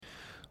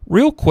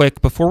Real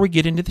quick, before we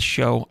get into the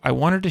show, I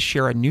wanted to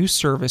share a new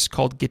service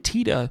called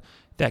Getita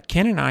that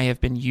Ken and I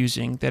have been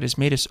using that has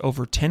made us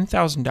over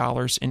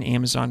 $10,000 in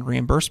Amazon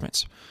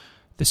reimbursements.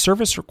 The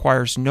service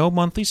requires no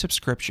monthly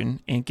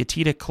subscription, and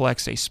Getita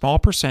collects a small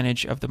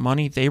percentage of the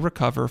money they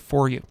recover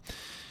for you.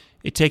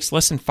 It takes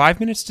less than 5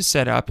 minutes to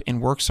set up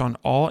and works on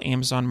all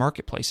Amazon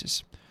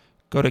marketplaces.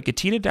 Go to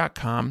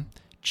Getita.com,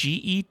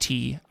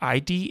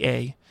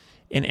 Getida,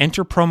 and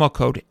enter promo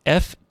code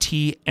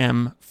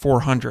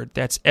FTM400.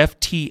 That's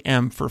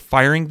FTM for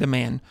Firing the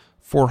Man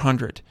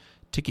 400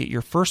 to get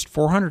your first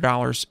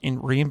 $400 in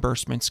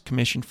reimbursements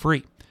commission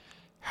free.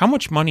 How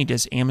much money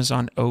does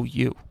Amazon owe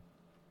you?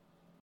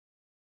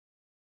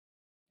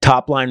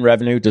 Top line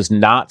revenue does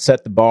not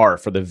set the bar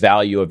for the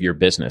value of your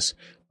business.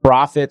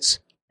 Profits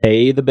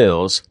pay the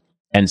bills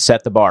and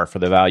set the bar for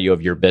the value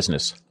of your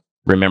business.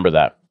 Remember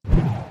that.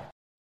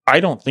 I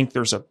don't think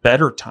there's a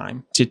better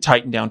time to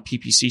tighten down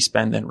PPC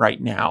spend than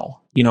right now.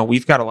 You know,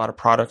 we've got a lot of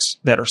products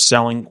that are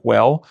selling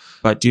well,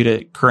 but due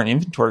to current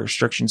inventory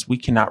restrictions, we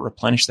cannot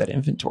replenish that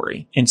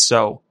inventory. And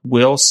so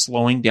will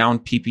slowing down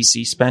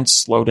PPC spend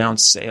slow down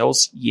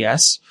sales?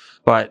 Yes.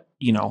 But,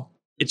 you know,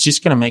 it's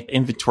just going to make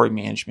inventory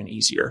management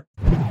easier.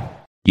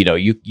 You know,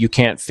 you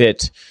can't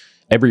fit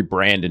every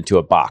brand into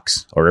a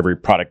box or every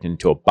product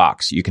into a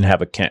box. You can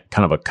have a kind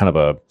of a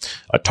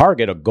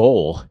target, a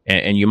goal,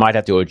 and you might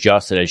have to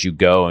adjust it as you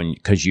go, and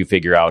because you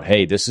figure out,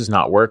 hey, this is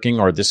not working,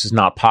 or this is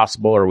not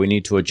possible, or we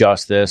need to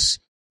adjust this.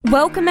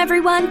 Welcome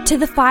everyone to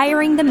the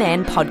Firing the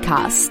Man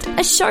podcast,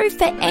 a show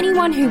for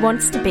anyone who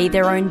wants to be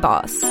their own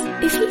boss.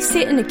 If you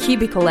sit in a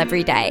cubicle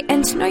every day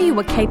and know you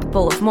are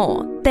capable of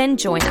more, then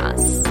join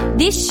us.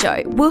 This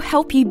show will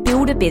help you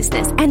build a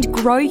business and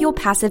grow your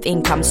passive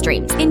income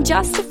streams in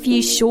just a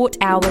few short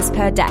hours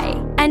per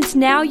day. And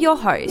now your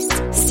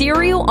hosts,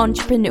 serial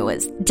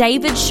entrepreneurs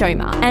David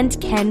Schomer and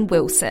Ken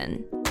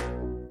Wilson.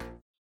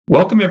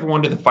 Welcome,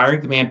 everyone, to the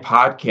Firing the Man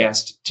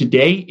podcast.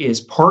 Today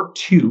is part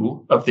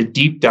 2 of the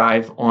deep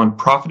dive on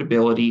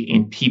profitability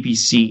in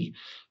PPC.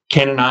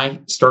 Ken and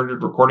I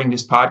started recording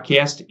this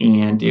podcast,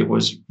 and it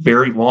was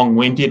very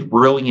long-winded,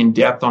 really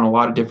in-depth on a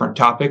lot of different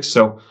topics.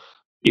 So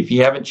if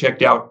you haven't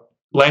checked out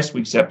last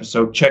week's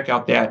episode, check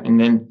out that and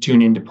then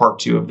tune into part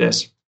 2 of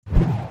this.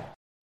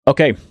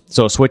 Okay,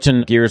 so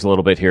switching gears a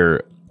little bit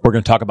here, we're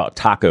going to talk about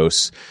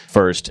tacos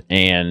first.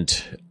 And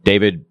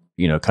David,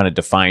 kind of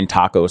defined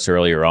tacos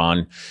earlier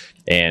on.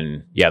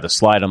 And yeah, the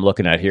slide I'm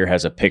looking at here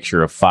has a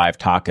picture of 5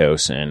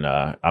 tacos, and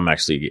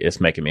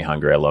it's making me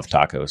hungry. I love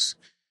tacos.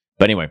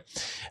 But anyway,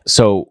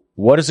 so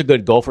what is a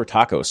good goal for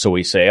tacos? So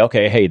we say,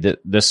 okay, hey,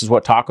 this is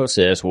what tacos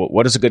is.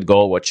 What is a good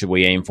goal? What should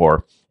we aim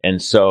for? And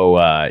so,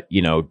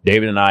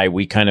 David and I,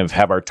 we kind of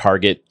have our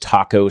target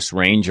tacos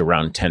range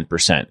around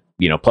 10%.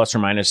 Plus or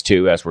minus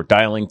 2 as we're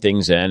dialing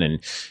things in. And,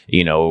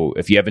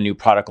 if you have a new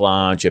product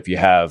launch, if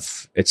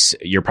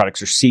your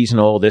products are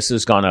seasonal, this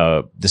is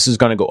gonna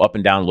go up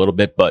and down a little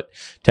bit, but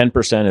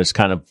 10% is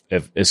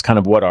kind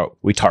of what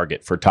we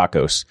target for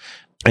tacos.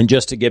 And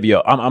just to give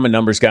you, I'm a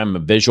numbers guy, I'm a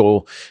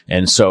visual.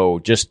 And so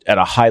just at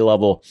a high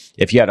level,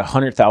 if you had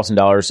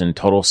 $100,000 in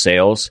total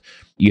sales,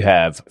 you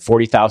have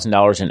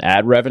 $40,000 in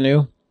ad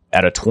revenue.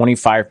 At a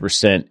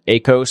 25%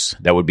 ACOS,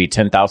 that would be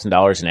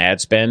 $10,000 in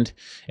ad spend,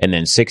 and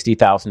then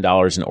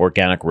 $60,000 in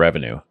organic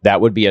revenue.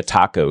 That would be a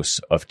tacos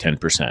of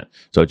 10%.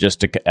 So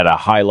just at a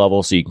high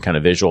level, so you can kind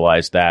of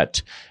visualize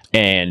that.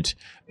 And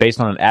based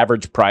on an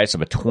average price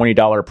of a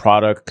 $20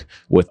 product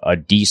with a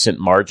decent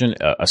margin,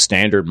 a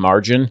standard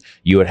margin,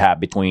 you would have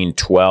between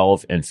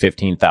 $12,000 and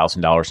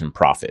 $15,000 in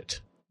profit.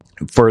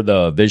 For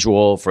the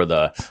visual, for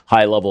the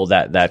high level,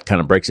 that kind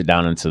of breaks it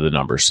down into the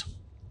numbers.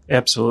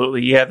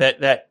 Absolutely. Yeah,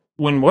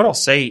 what I'll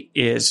say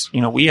is,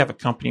 we have a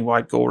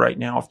company-wide goal right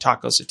now of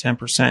tacos at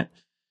 10%,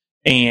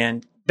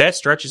 and that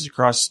stretches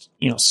across,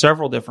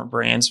 several different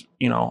brands.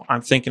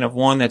 I'm thinking of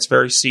one that's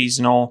very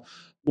seasonal,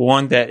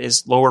 one that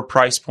is lower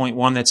price point,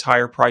 one that's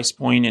higher price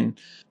point. And,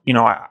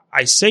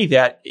 I say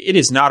that it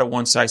is not a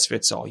one size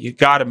fits all. You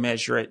got to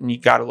measure it and you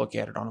got to look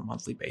at it on a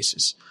monthly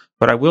basis.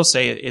 But I will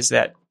say is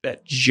that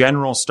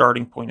general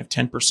starting point of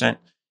 10%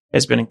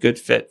 has been a good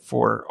fit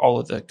for all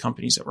of the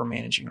companies that we're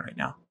managing right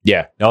now.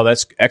 Yeah, no,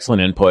 that's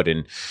excellent input.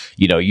 And,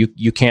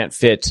 you can't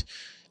fit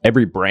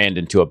every brand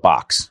into a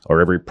box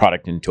or every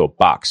product into a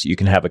box. You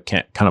can have a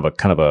kind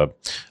of a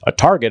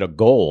target, a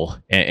goal,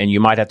 and you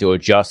might have to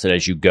adjust it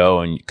as you go.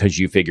 And because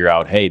you figure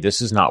out, hey,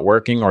 this is not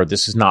working, or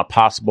this is not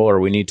possible,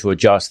 or we need to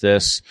adjust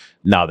this.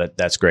 No,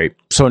 that's great.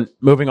 So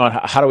moving on,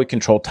 how do we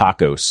control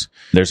tacos?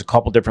 There's a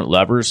couple different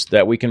levers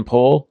that we can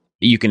pull.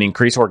 You can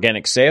increase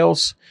organic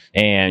sales,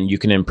 and you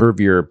can improve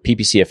your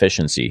PPC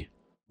efficiency,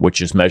 which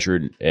is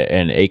measured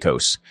in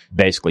ACOS.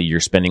 Basically,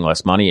 you're spending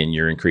less money and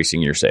you're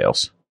increasing your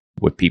sales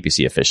with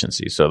PPC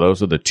efficiency. So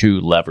those are the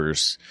 2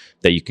 levers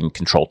that you can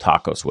control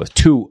tacos with.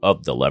 2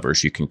 of the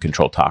levers you can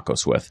control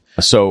tacos with.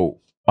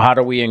 So how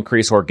do we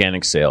increase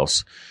organic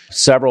sales?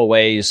 Several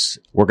ways.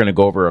 We're going to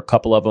go over a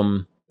couple of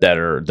them that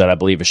I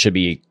believe should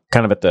be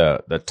kind of at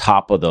the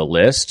top of the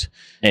list.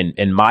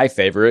 And my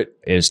favorite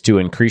is to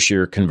increase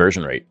your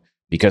conversion rate.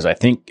 because I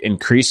think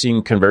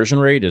increasing conversion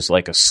rate is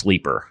like a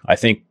sleeper. I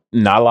think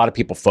not a lot of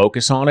people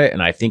focus on it,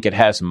 and I think it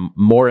has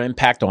more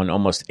impact on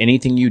almost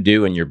anything you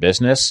do in your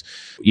business.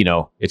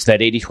 It's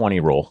that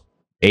 80-20 rule.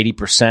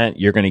 80%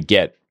 you're going to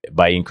get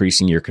by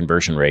increasing your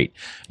conversion rate.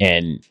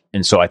 And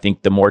so I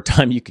think the more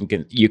time you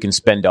can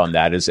spend on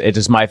that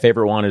is my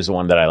favorite one, is the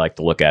one that I like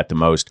to look at the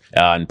most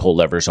and pull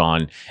levers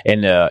on.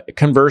 And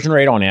conversion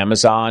rate on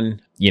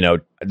Amazon,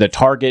 the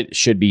target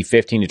should be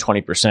 15 to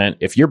 20%.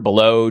 If you're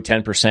below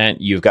 10%,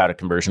 you've got a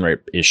conversion rate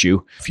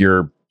issue. If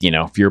you're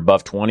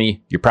above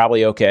 20, you're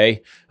probably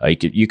okay.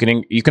 You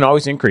can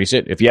always increase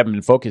it. If you haven't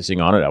been focusing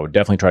on it, I would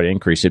definitely try to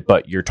increase it.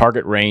 But your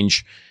target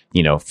range,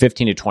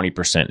 15 to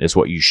 20% is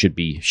what you should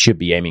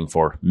be aiming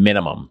for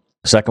minimum.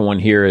 Second one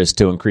here is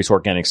to increase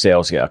organic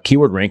sales. Yeah,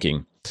 keyword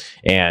ranking.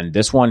 And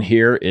this one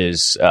here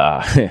is,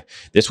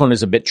 this one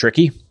is a bit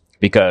tricky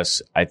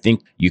because I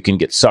think you can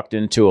get sucked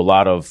into a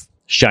lot of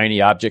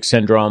shiny object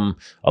syndrome,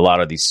 a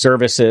lot of these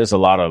services, a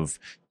lot of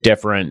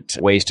different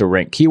ways to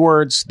rank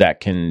keywords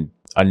that can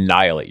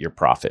annihilate your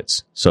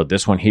profits. So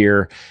this one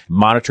here,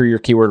 monitor your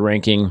keyword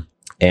ranking,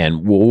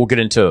 and we'll get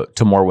into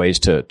more ways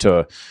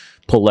to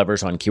pull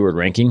levers on keyword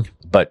ranking.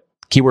 But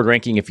keyword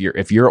ranking, if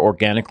you're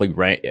organically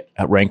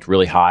ranked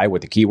really high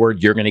with a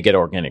keyword, you're going to get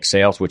organic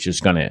sales, which is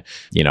going to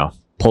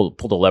pull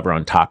the lever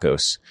on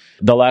tacos.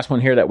 The last one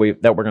here that we're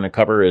going to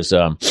cover is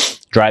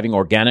driving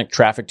organic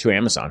traffic to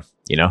Amazon.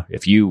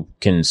 If you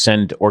can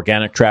send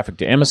organic traffic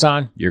to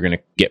Amazon, you're going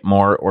to get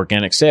more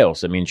organic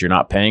sales. That means you're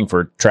not paying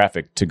for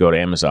traffic to go to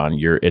Amazon.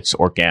 It's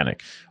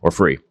organic or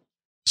free.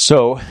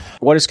 So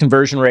what is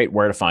conversion rate?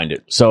 Where to find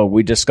it? So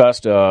we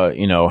discussed,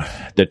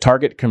 the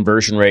target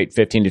conversion rate,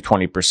 15 to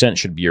 20%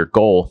 should be your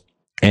goal.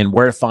 And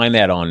where to find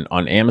that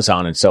on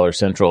Amazon and Seller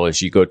Central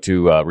is you go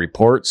to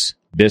reports,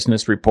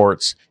 business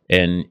reports,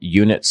 and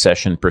unit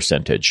session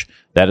percentage.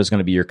 That is going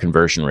to be your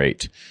conversion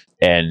rate.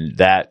 And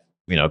that,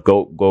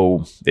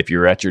 go, if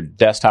you're at your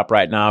desktop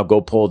right now, go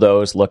pull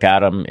those, look at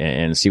them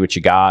and see what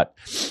you got.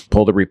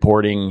 Pull the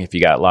reporting if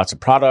you got lots of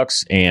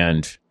products,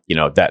 and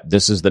that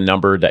this is the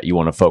number that you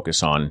want to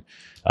focus on.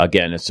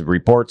 Again, it's the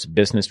reports,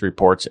 business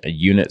reports, a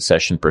unit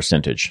session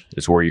percentage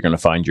is where you're going to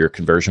find your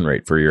conversion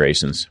rate for your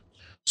ASINs.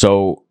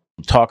 So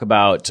talk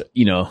about,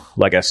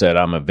 like I said,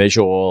 I'm a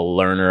visual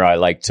learner. I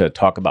like to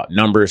talk about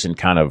numbers and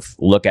kind of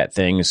look at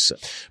things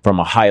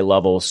from a high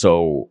level.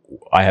 So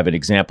I have an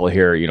example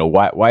here.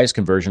 Why is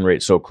conversion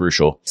rate so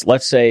crucial?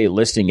 Let's say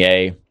listing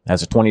A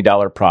has a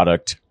 $20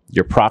 product,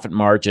 your profit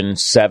margin,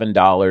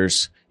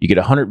 $7. You get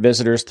 100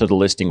 visitors to the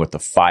listing with a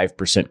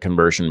 5%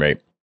 conversion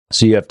rate.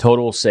 So you have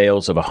total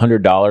sales of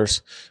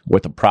 $100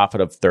 with a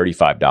profit of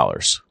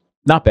 $35.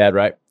 Not bad,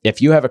 right?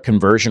 If you have a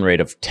conversion rate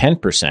of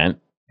 10%,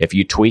 if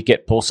you tweak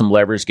it, pull some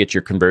levers, get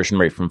your conversion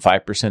rate from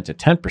 5% to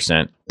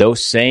 10%,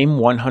 those same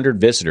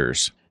 100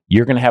 visitors,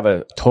 you're going to have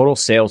a total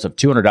sales of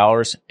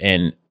 $200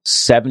 and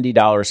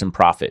 $70 in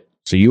profit.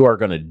 So you are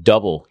going to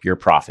double your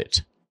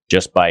profit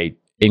just by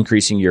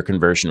increasing your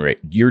conversion rate.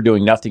 You're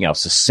doing nothing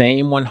else. The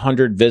same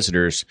 100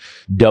 visitors,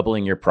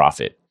 doubling your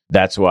profit.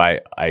 That's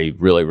why I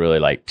really, really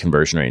like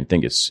conversion rate and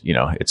think it's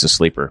a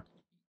sleeper.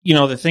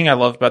 The thing I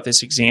love about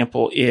this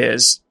example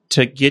is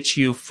to get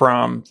you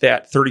from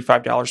that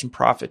 $35 in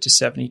profit to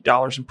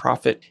 $70 in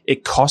profit,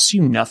 it costs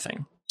you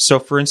nothing. So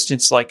for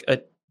instance,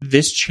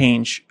 this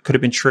change could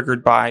have been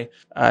triggered by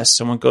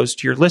someone goes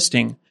to your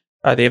listing.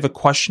 They have a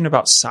question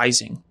about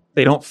sizing.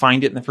 They don't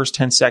find it in the first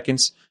 10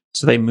 seconds.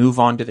 So they move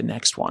on to the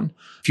next one.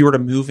 If you were to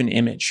move an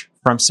image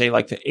from, say,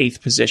 like the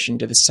 8th position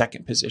to the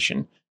 2nd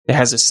position, it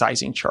has a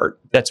sizing chart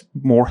that's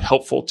more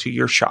helpful to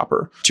your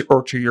shopper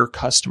or to your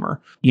customer.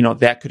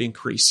 That could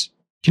increase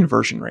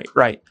conversion rate,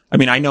 right? I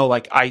mean, I know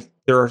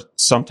there are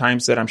some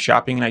times that I'm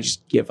shopping and I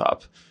just give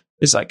up.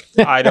 It's like,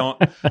 I don't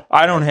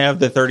have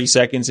the 30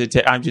 seconds.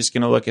 I'm just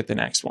going to look at the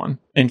next one.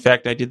 In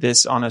fact, I did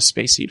this on a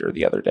space heater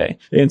the other day.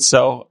 And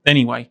so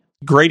anyway,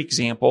 great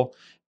example.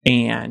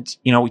 And,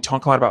 we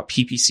talk a lot about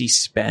PPC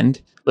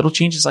spend. Little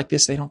changes like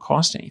this, they don't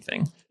cost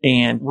anything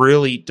and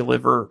really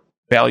deliver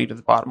value to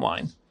the bottom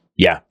line.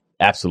 Yeah,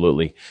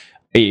 absolutely.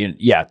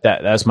 Yeah,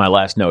 that's my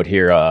last note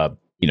here.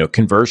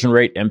 Conversion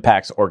rate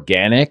impacts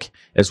organic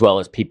as well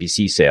as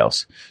PPC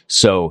sales.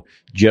 So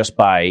just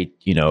by,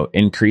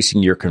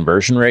 increasing your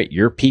conversion rate,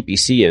 your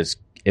PPC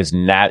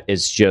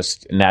is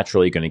just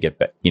naturally going to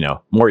get,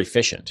 more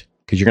efficient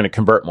because you're going to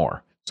convert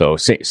more. So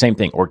same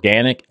thing,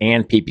 organic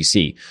and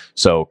PPC.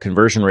 So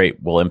conversion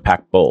rate will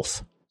impact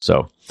both.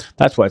 So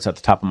that's why it's at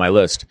the top of my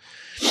list.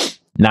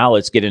 Now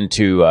let's get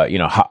into,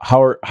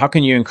 how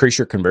can you increase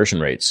your conversion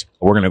rates?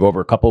 We're going to go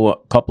over a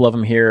couple of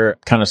them here,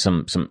 kind of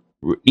some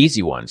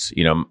easy ones,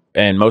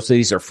 and most of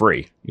these are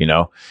free,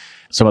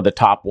 Some of the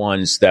top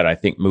ones that I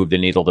think move the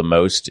needle the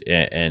most,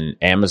 and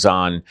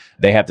Amazon,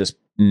 they have this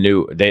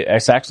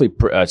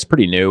it's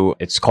pretty new.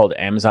 It's called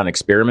Amazon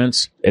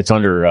Experiments. It's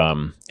under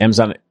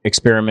Amazon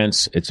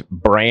Experiments. It's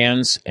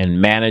brands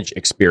and manage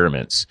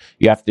experiments.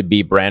 You have to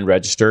be brand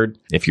registered.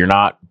 If you're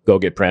not, go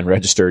get brand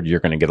registered. You're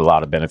going to get a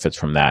lot of benefits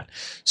from that.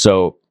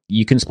 So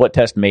you can split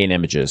test main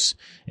images,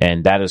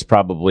 and that is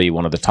probably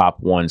one of the top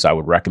ones I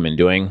would recommend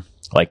doing.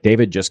 Like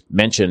David just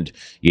mentioned,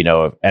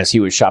 as he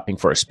was shopping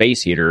for a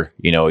space heater,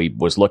 he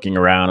was looking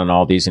around on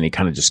all these and he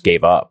kind of just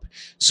gave up.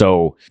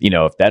 So,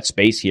 if that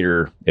space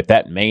heater, if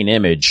that main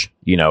image,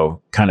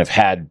 kind of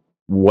had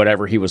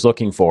whatever he was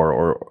looking for,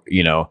 or,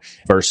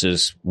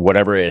 versus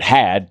whatever it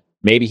had,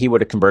 maybe he would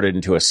have converted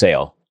into a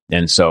sale.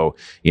 And so,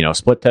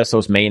 split test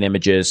those main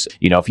images.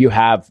 If you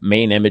have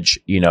main image,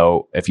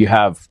 if you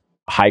have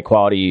high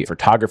quality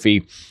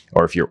photography,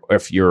 or if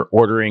you're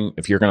going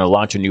to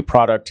launch a new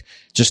product,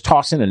 just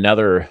toss in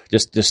another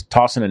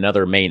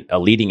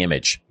leading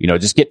image.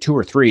 Just get 2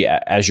 or 3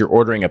 as you're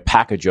ordering a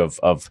package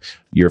of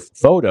your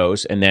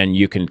photos, and then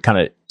you can kind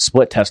of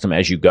split test them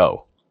as you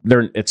go.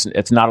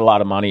 It's not a lot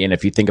of money, and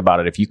if you think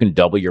about it, if you can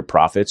double your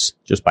profits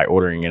just by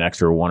ordering an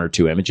extra 1 or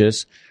 2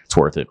 images, it's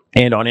worth it.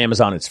 And on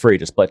Amazon, it's free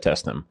to split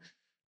test them.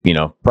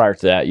 Prior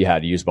to that, you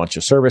had to use a bunch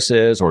of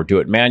services or do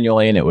it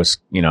manually, and it was,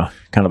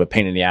 kind of a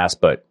pain in the ass,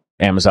 but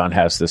Amazon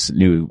has this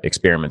new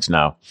experiments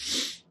now.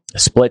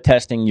 Split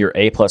testing your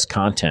A+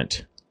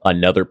 content,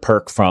 another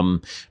perk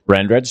from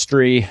Brand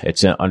Registry.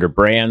 It's under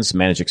Brands,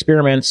 Manage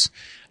Experiments.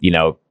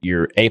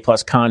 Your A+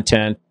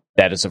 content,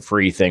 that is a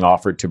free thing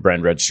offered to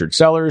brand registered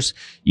sellers.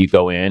 You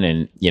go in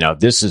and,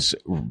 this is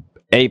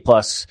A+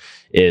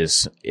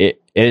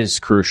 is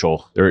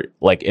crucial.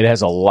 It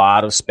has a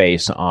lot of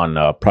space on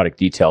a product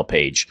detail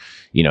page.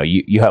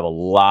 You have a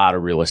lot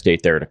of real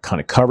estate there to kind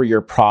of cover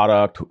your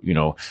product.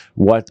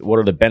 What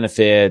are the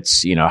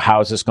benefits?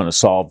 How is this going to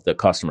solve the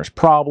customer's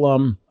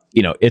problem?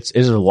 It's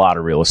a lot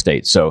of real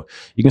estate. So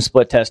you can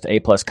split test A+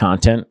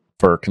 content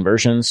for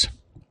conversions.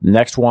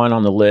 Next one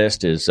on the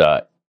list is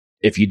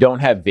if you don't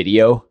have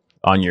video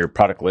on your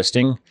product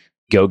listing,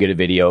 go get a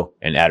video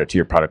and add it to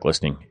your product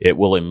listing. It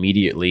will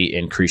immediately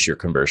increase your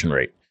conversion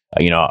rate.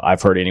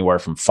 I've heard anywhere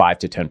from 5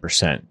 to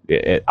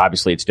 10%.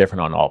 Obviously, it's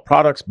different on all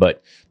products,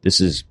 but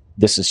this is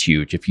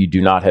huge. If you do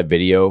not have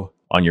video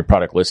on your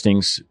product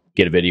listings,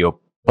 get a video,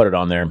 put it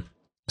on there.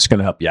 It's going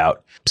to help you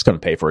out. It's going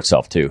to pay for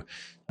itself too.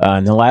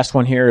 And the last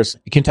one here is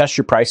you can test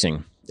your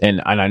pricing.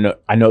 And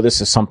I know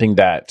this is something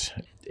that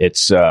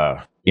it's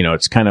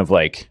it's kind of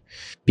like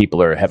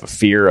people have a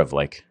fear of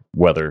like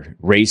whether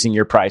raising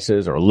your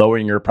prices or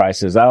lowering your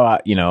prices.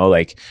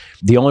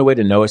 The only way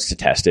to know is to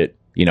test it.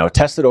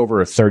 Test it over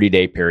a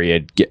 30-day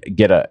period.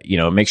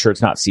 Make sure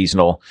it's not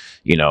seasonal.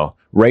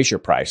 Raise your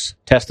price.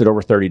 Test it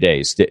over 30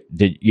 days.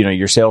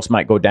 Your sales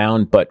might go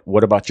down, but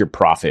what about your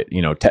profit?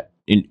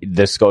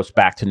 This goes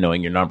back to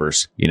knowing your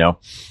numbers.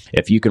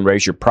 If you can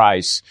raise your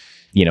price,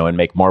 and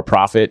make more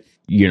profit,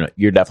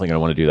 you're definitely going to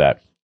want to do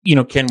that.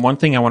 Ken, one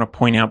thing I want to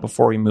point out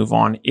before we move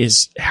on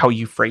is how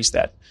you phrase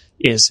that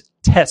is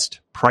test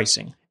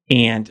pricing.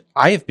 And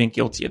I have been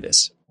guilty of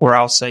this where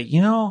I'll say,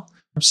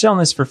 I'm selling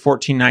this for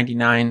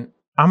 $14.99.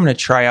 I'm going to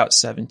try out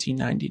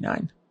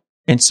 $17.99.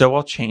 And so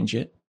I'll change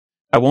it.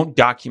 I won't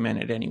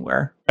document it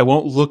anywhere. I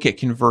won't look at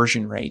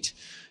conversion rate.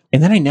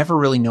 And then I never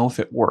really know if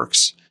it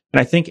works. And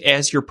I think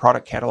as your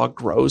product catalog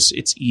grows,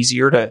 it's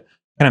easier to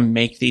kind of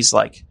make these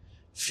like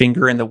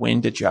finger in the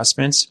wind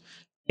adjustments.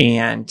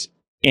 And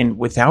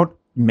without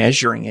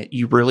measuring it,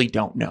 you really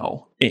don't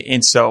know.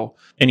 And so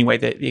anyway,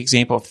 the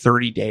example of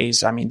 30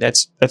 days, I mean,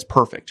 that's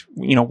perfect.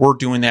 We're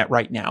doing that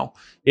right now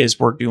is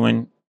we're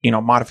doing,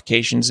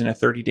 modifications in a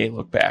 30-day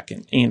look back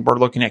and we're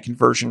looking at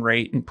conversion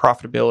rate and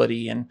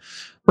profitability and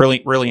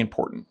really, really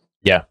important.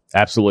 Yeah,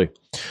 absolutely.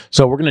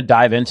 So we're going to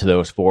dive into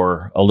those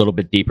for a little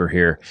bit deeper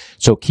here.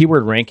 So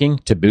keyword ranking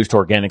to boost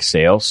organic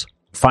sales.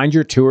 Find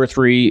your 2 or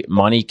 3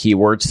 money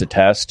keywords to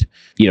test,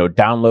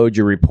 download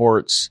your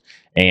reports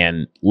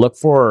and look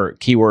for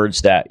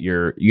keywords that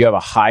you have a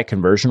high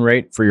conversion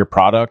rate for your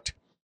product.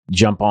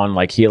 Jump on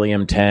like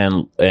Helium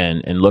 10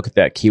 and look at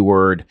that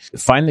keyword.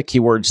 Find the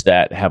keywords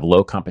that have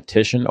low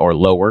competition or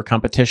lower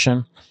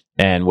competition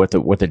and with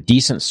a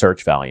decent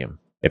search volume.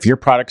 If your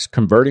product's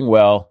converting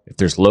well, if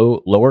there's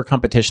lower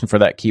competition for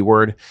that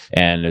keyword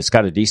and it's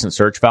got a decent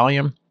search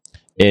volume,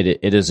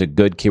 it is a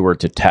good keyword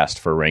to test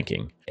for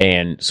ranking.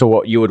 And so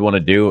what you would want to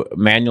do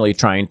manually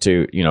trying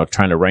to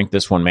rank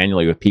this one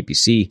manually with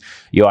PPC,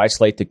 you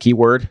isolate the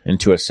keyword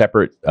into a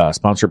separate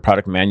sponsored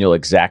product manual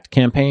exact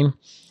campaign,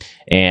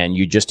 and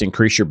you just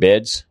increase your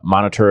bids,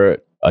 monitor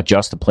it,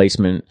 adjust the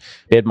placement,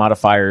 bid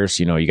modifiers.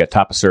 You got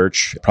top of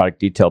search, product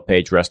detail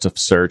page, rest of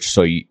search.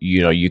 So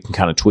you can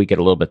kind of tweak it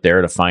a little bit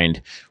there to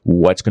find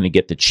what's going to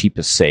get the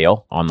cheapest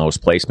sale on those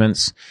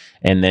placements,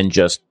 and then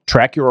just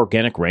track your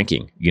organic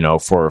ranking.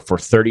 For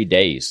 30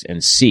 days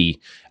and see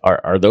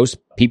are those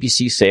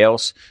PPC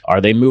sales,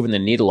 are they moving the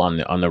needle on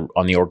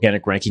the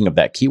organic ranking of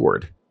that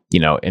keyword?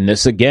 And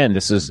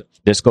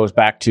this goes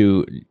back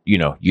to,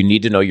 you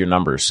need to know your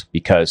numbers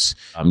because,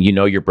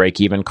 your break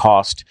even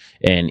cost.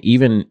 And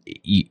even,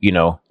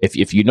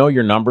 if you know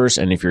your numbers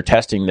and if you're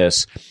testing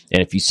this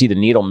and if you see the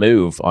needle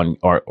move on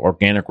our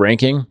organic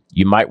ranking,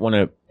 you might want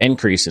to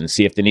increase and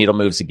see if the needle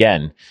moves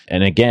again.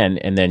 And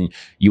then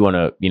you want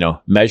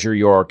to, measure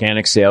your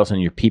organic sales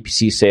and your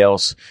PPC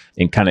sales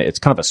and it's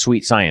kind of a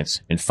sweet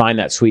science and find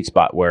that sweet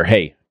spot where,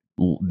 hey,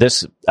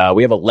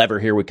 we have a lever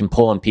here we can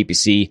pull on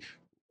PPC,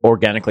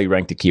 organically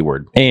rank the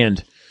keyword.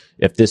 And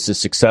if this is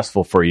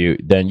successful for you,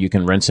 then you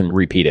can rinse and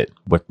repeat it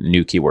with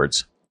new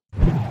keywords.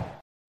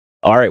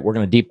 All right, we're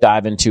going to deep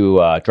dive into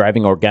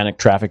driving organic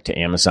traffic to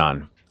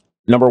Amazon.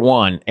 Number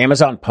one,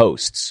 Amazon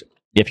posts.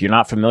 If you're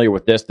not familiar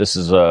with this, this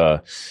is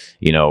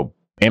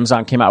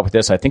Amazon came out with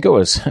this. I think it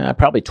was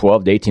probably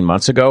 12 to 18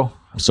 months ago.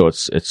 So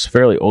it's a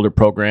fairly older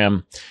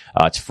program.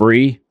 It's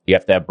free. You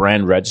have to have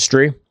brand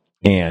registry.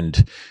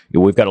 And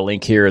we've got a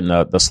link here in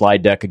the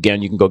slide deck.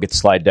 Again, you can go get the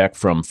slide deck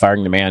from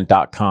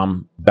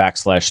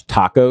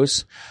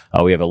firingtheman.com/tacos.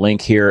 We have a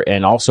link here.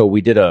 And also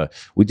we did a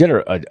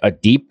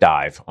deep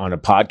dive on a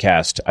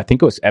podcast. I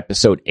think it was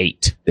episode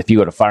 8. If you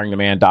go to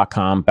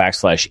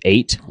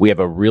firingtheman.com/8, we have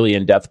a really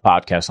in-depth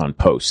podcast on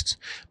posts,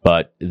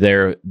 but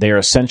they're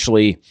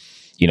essentially,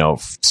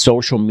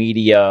 social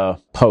media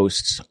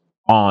posts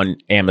on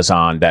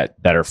Amazon that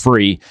are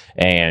free,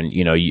 and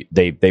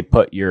they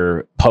put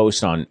your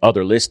post on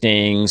other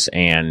listings,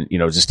 and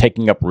just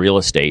taking up real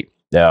estate.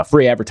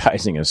 Free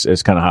advertising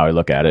is kind of how I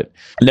look at it.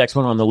 Next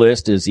one on the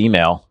list is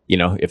email.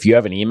 If you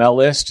have an email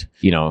list,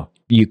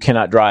 you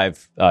cannot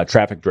drive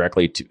traffic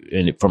directly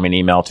from an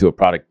email to a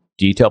product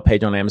detail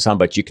page on Amazon,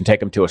 but you can take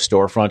them to a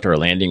storefront or a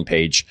landing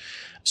page.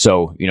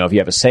 So, if you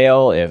have a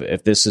sale,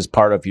 if this is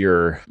part of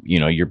your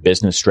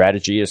business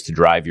strategy is to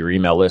drive your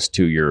email list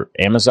to your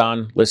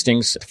Amazon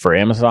listings for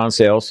Amazon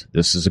sales,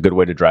 this is a good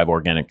way to drive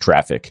organic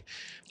traffic.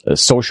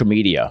 Social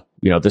media,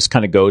 this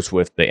kind of goes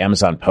with the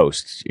Amazon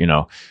posts.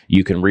 You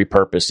can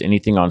repurpose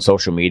anything on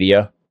social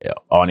media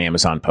on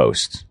Amazon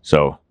posts.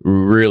 So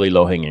really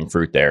low hanging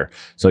fruit there.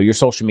 So your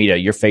social media,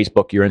 your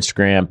Facebook, your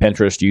Instagram,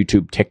 Pinterest,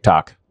 YouTube,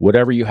 TikTok,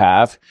 whatever you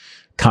have,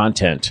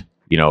 content,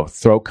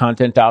 throw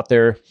content out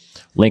there,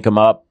 link them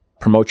up,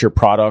 promote your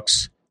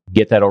products,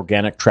 get that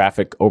organic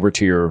traffic over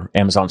to your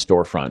Amazon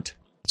storefront.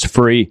 It's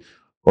free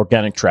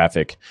organic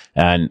traffic.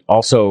 And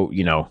also,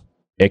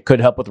 it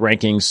could help with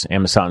rankings.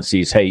 Amazon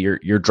sees, hey,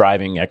 you're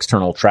driving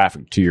external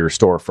traffic to your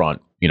storefront,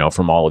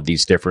 from all of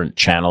these different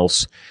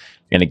channels.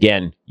 And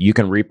again, you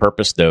can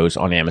repurpose those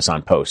on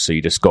Amazon posts. So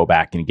you just go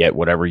back and get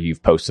whatever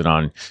you've posted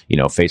on,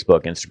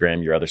 Facebook,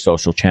 Instagram, your other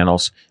social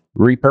channels,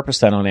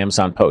 repurpose that on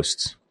Amazon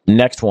posts.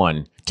 Next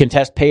one, can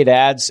test paid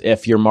ads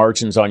if your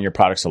margins on your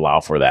products allow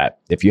for that.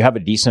 If you have a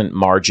decent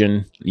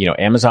margin,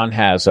 Amazon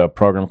has a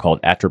program called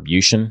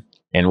attribution.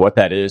 And what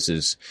that is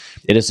it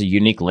is a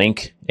unique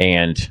link.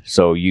 And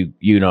so you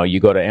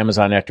go to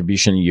Amazon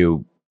attribution,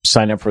 you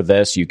sign up for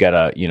this, you get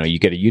a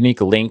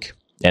unique link.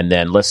 And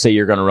then let's say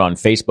you're going to run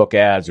Facebook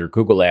ads or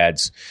Google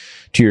ads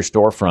to your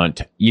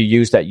storefront. You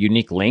use that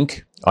unique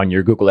link on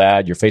your Google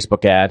ad, your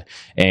Facebook ad,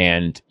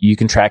 and you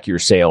can track your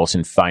sales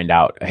and find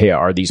out, hey,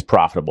 are these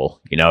profitable?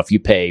 If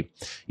you pay,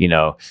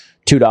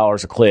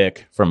 $2 a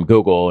click from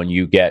Google and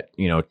you get,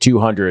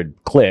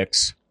 200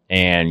 clicks,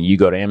 and you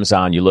go to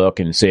Amazon, you look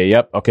and say,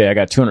 yep, okay, I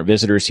got 200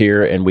 visitors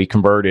here and we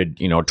converted,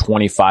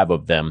 25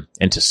 of them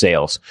into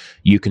sales.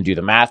 You can do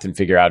the math and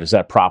figure out, is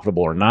that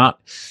profitable or not?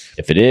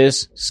 If it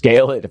is,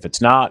 scale it. If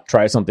it's not,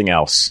 try something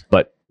else.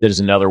 But there's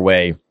another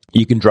way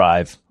you can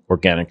drive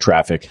organic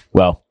traffic.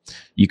 Well,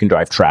 you can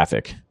drive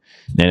traffic.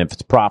 And if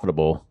it's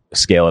profitable,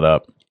 scale it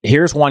up.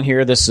 Here's one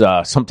here. This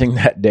is something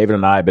that David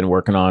and I have been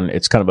working on.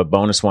 It's kind of a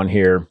bonus one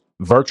here.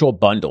 Virtual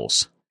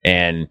bundles.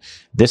 And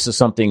this is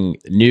something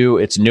new.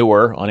 It's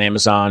newer on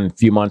Amazon, a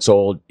few months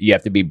old. You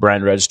have to be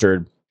brand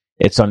registered.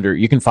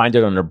 You can find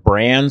it under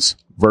brands,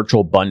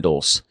 virtual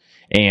bundles.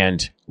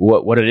 And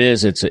what it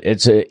is, it's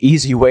an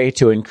easy way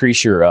to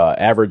increase your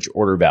average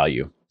order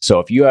value. So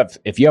if you have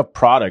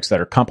products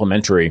that are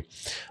complementary,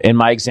 and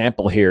my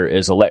example here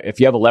is if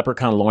you have a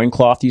leprechaun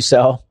loincloth you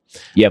sell,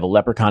 you have a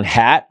leprechaun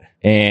hat,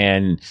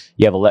 and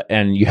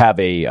you have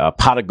a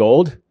pot of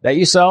gold that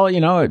you sell,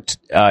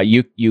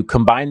 you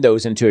combine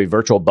those into a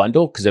virtual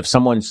bundle, because if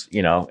someone's,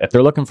 if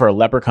they're looking for a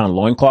leprechaun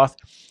loincloth,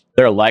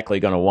 they're likely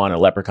going to want a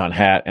leprechaun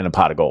hat and a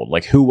pot of gold.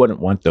 Like, who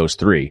wouldn't want those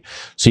three?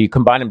 So you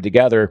combine them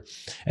together,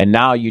 and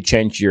now you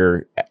change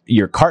your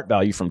cart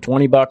value from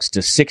 $20 to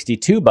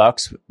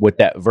 $62 with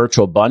that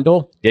virtual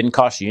bundle. Didn't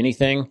cost you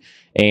anything,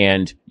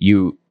 and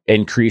you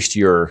increased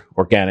your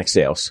organic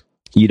sales.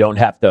 You don't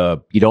have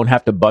to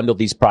bundle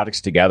these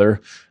products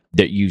together.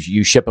 That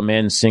you ship them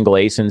in single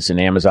ASINs, and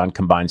Amazon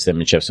combines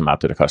them and ships them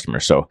out to the customer.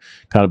 So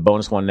kind of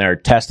bonus one there.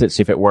 Test it, see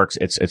if it works.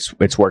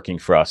 It's working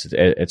for us.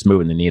 It's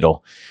moving the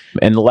needle.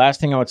 And the last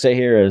thing I would say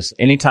here is,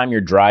 anytime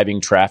you're driving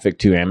traffic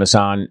to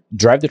Amazon,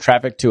 drive the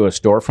traffic to a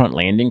storefront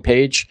landing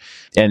page.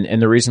 And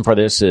the reason for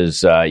this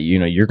is,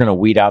 you're going to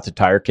weed out the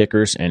tire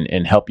kickers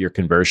and help your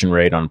conversion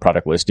rate on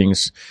product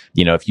listings.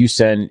 If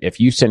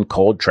you send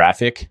cold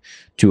traffic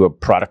to a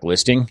product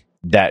listing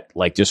that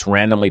like just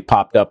randomly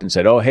popped up and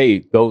said, oh, hey,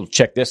 go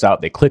check this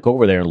out. They click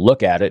over there and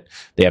look at it.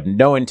 They have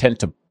no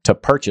intent to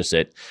purchase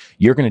it.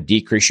 You're going to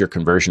decrease your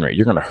conversion rate.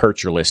 You're going to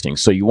hurt your listing.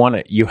 So you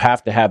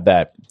have to have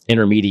that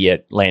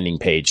intermediate landing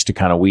page to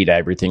kind of weed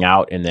everything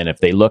out. And then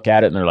if they look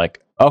at it and they're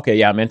like, okay,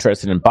 yeah, I'm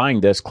interested in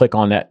buying this, click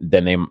on that,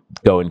 then they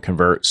go and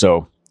convert.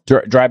 So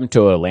drive them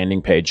to a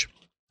landing page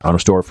on a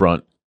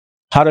storefront.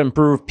 How to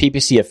improve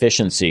PPC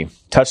efficiency.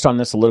 Touched on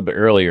this a little bit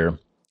earlier.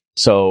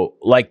 So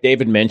like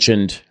David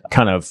mentioned,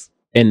 kind of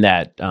in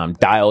that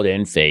dialed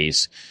in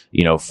phase,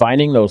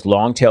 finding those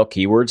long tail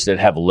keywords that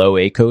have low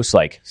ACOS,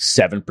 like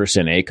 7%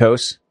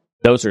 ACOS,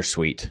 those are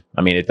sweet.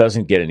 I mean, it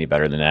doesn't get any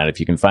better than that. If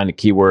you can find a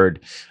keyword,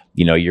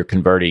 you're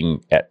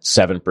converting at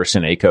 7%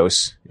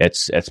 ACOS,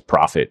 it's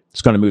profit.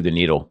 It's going to move the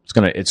needle. It's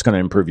going to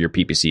improve your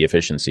PPC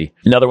efficiency.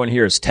 Another one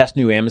here is test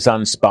new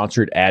Amazon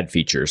sponsored ad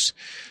features.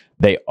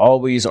 They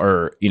always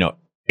are,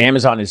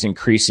 Amazon is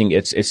increasing.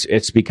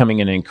 It's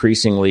becoming an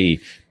increasingly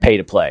pay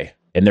to play.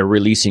 And they're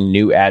releasing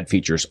new ad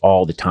features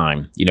all the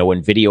time.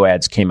 When video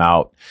ads came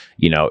out,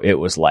 it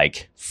was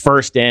like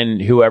first in,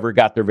 whoever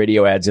got their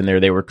video ads in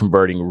there, they were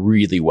converting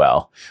really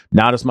well.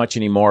 Not as much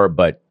anymore,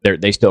 but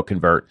they still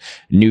convert.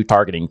 New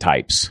targeting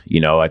types.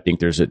 I think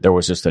there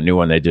was just a new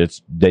one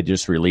they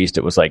just released.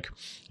 It was like,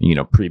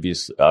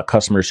 previous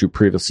customers who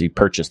previously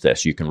purchased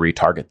this, you can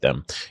retarget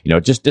them.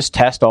 Just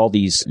test all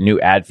these new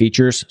ad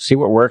features, see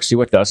what works, see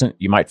what doesn't.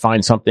 You might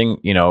find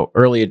something,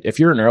 early. If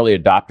you're an early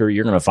adopter,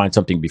 you're going to find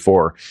something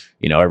before,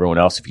 everyone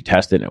else if you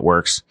test it and it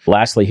works.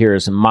 Lastly, here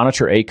is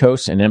monitor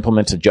ACOS and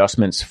implement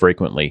adjustments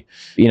frequently.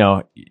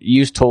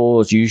 Use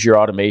tools, use your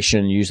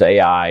automation, use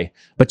AI,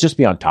 but just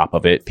be on top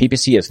of it.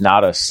 PPC is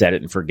not a set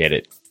it and forget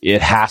it.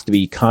 It has to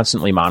be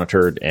constantly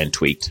monitored and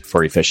tweaked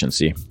for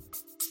efficiency.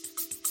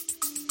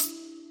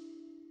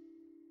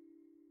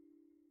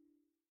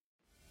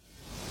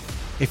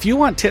 If you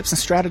want tips and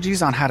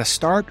strategies on how to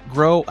start,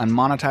 grow, and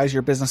monetize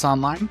your business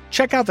online,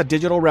 check out the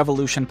Digital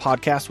Revolution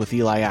podcast with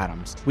Eli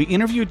Adams. We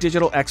interview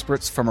digital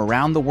experts from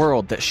around the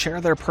world that share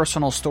their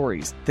personal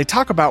stories. They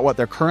talk about what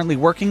they're currently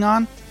working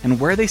on and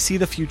where they see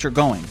the future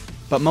going.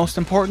 But most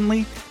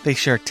importantly, they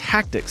share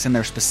tactics in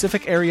their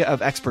specific area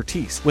of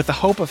expertise with the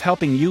hope of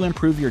helping you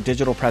improve your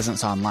digital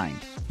presence online.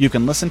 You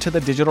can listen to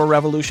the Digital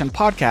Revolution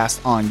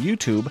podcast on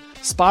YouTube,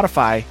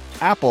 Spotify,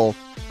 Apple,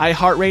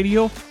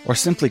 iHeartRadio, or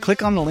simply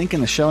click on the link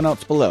in the show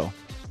notes below.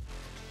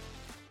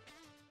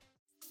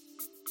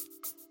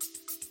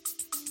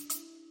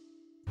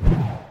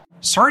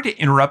 Sorry to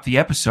interrupt the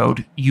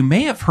episode. You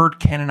may have heard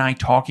Ken and I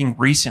talking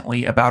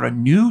recently about a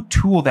new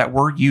tool that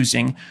we're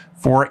using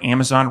for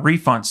Amazon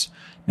refunds.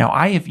 Now,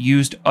 I have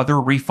used other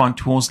refund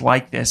tools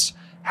like this.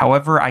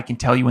 However, I can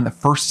tell you in the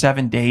first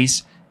 7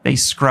 days, they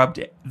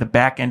scrubbed the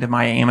back end of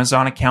my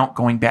Amazon account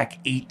going back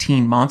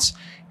 18 months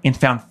and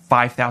found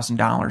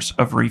 $5,000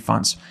 of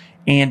refunds.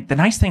 And the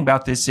nice thing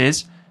about this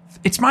is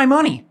it's my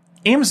money.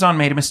 Amazon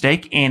made a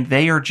mistake and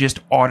they are just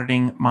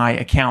auditing my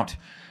account.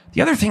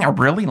 The other thing I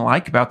really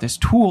like about this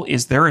tool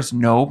is there is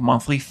no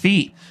monthly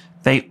fee.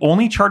 They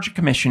only charge a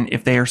commission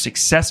if they are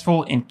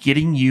successful in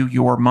getting you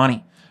your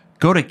money.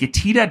 Go to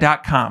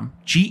Getida.com,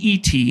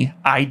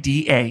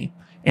 Getida,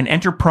 and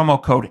enter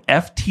promo code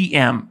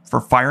FTM for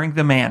Firing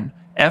the Man,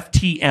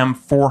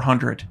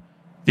 FTM400.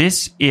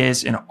 This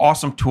is an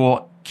awesome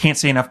tool. Can't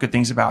say enough good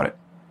things about it.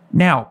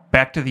 Now,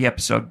 back to the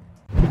episode.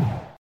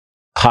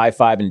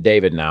 High-fiving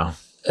David now.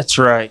 That's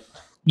right.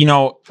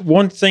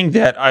 One thing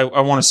that I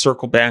want to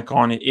circle back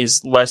on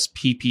is less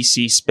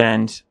PPC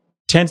spend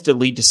tends to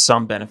lead to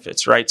some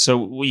benefits, right? So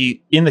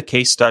we, in the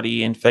case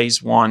study in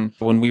phase 1,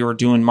 when we were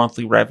doing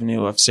monthly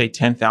revenue of say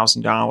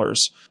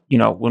 $10,000,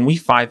 when we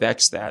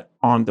 5X that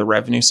on the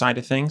revenue side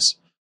of things,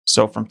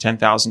 so from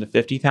 10,000 to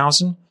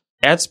 50,000,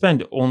 ad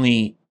spend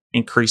only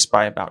increased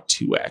by about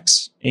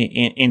 2X.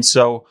 And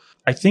so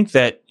I think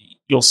that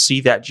you'll see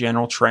that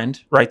general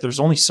trend, right? There's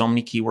only so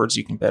many keywords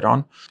you can bid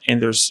on,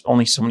 and there's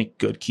only so many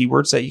good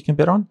keywords that you can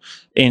bid on.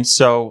 And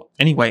so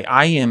anyway,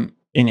 I am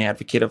an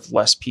advocate of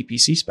less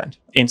PPC spend.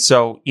 And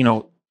so,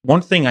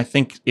 one thing I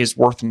think is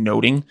worth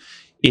noting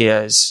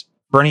is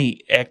for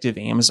any active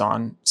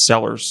Amazon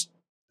sellers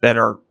that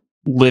are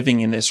living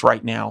in this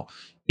right now,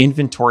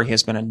 inventory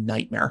has been a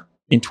nightmare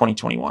in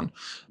 2021.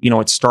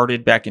 It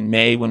started back in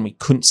May when we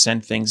couldn't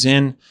send things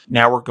in.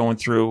 Now we're going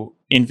through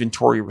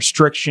inventory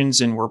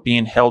restrictions and we're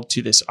being held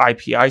to this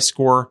IPI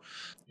score.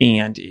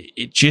 And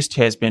it just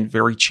has been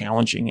very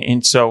challenging.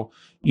 And so,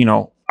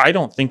 I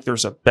don't think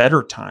there's a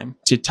better time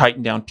to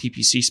tighten down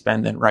PPC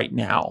spend than right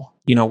now.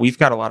 We've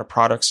got a lot of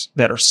products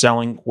that are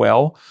selling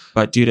well,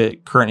 but due to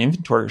current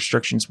inventory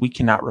restrictions, we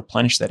cannot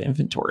replenish that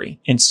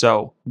inventory. And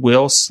so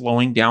will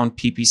slowing down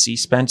PPC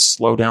spend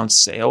slow down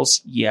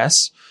sales?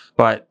 Yes.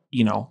 But,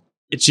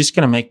 it's just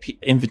going to make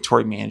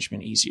inventory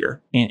management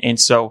easier. And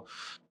so,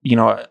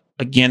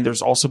 again,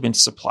 there's also been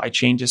supply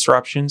chain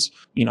disruptions,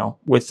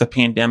 with the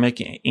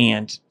pandemic.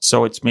 And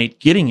so it's made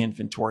getting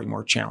inventory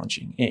more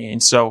challenging.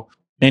 And so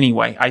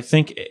anyway, I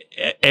think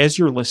as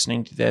you're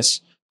listening to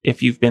this,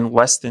 if you've been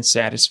less than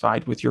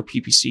satisfied with your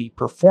PPC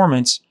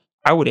performance,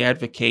 I would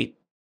advocate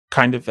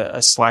kind of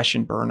a slash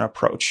and burn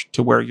approach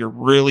to where you're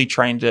really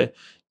trying to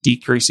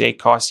decrease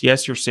ACOS.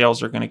 Yes, your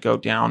sales are going to go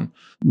down.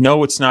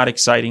 No, it's not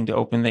exciting to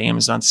open the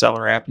Amazon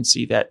seller app and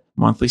see that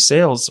monthly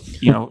sales,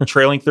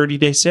 trailing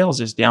 30-day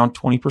sales is down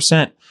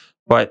 20%.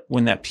 But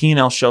when that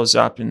P&L shows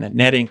up and the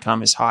net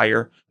income is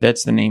higher,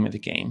 that's the name of the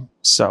game.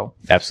 So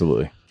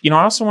absolutely. I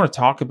also want to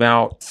talk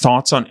about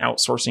thoughts on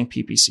outsourcing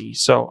PPC.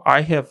 So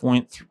I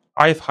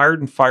I've hired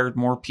and fired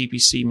more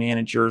PPC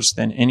managers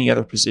than any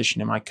other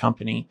position in my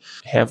company.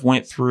 Have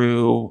went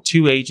through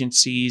 2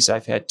 agencies.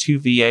 I've had 2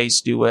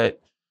 VAs do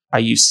it. I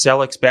used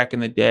Cellex back in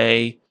the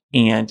day,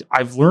 and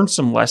I've learned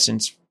some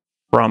lessons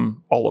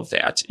from all of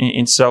that.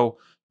 And so,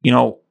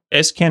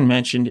 as Ken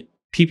mentioned,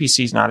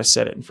 PPC is not a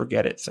set it and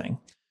forget it thing.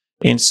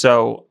 And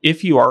so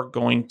if you are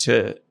going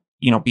to,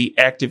 be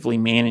actively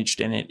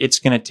managed in it, it's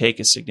going to take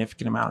a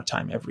significant amount of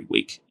time every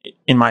week,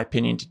 in my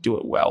opinion, to do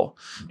it well.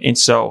 And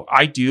so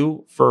I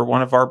do, for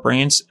one of our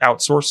brands,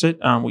 outsource it.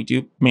 We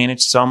do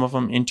manage some of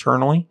them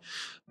internally.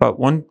 But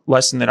one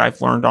lesson that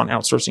I've learned on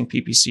outsourcing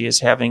PPC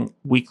is having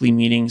weekly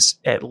meetings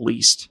at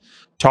least,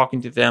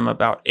 talking to them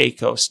about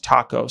ACOS,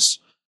 TACOS,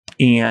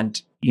 and,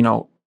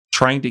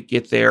 trying to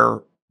get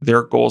their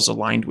goals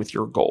aligned with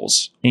your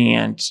goals.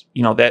 And,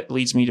 that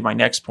leads me to my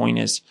next point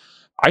is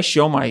I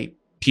show my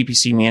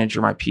PPC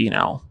manager my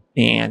P&L,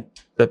 and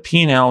the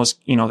P&L is,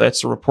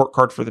 that's a report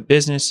card for the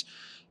business.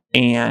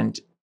 And,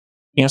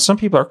 some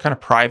people are kind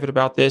of private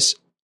about this.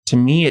 To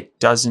me, it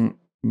doesn't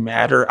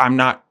matter. I'm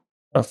not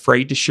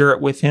afraid to share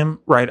it with him,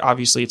 right?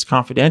 Obviously it's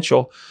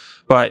confidential,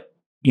 but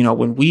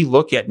when we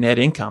look at net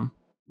income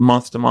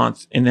month to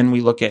month, and then we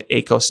look at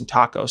ACOS and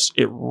TACOS,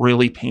 it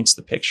really paints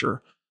the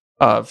picture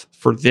of,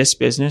 for this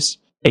business,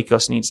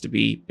 ACOS needs to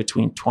be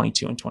between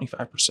 22 and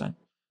 25%.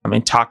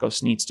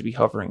 TACOS needs to be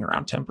hovering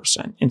around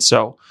 10%. And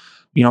so,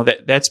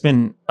 that's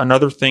been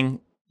another thing,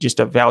 just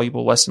a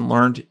valuable lesson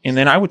learned. And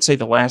then I would say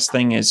the last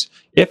thing is,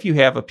 if you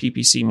have a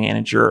PPC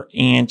manager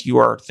and you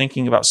are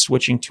thinking about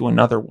switching to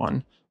another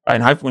one,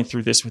 and I've went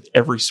through this with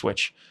every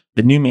switch,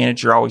 the new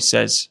manager always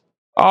says,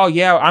 oh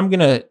yeah,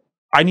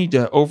 I need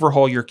to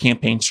overhaul your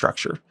campaign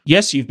structure.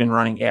 Yes, you've been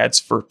running ads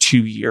for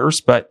 2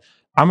 years, but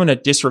I'm going to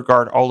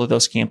disregard all of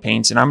those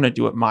campaigns and I'm going to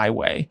do it my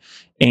way.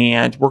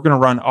 And we're going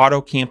to run auto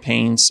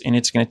campaigns, and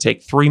it's going to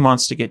take 3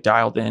 months to get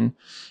dialed in.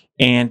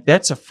 And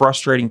that's a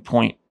frustrating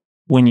point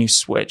when you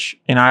switch.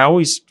 And I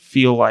always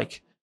feel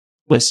like,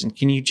 listen,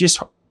 can you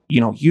just,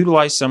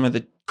 utilize some of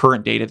the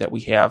current data that we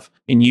have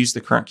and use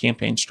the current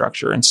campaign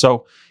structure? And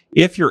so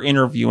if you're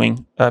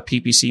interviewing a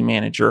PPC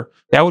manager,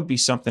 that would be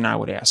something I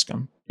would ask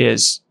them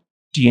is,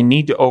 do you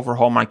need to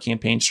overhaul my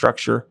campaign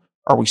structure?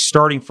 Are we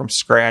starting from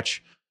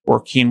scratch, or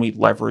can we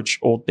leverage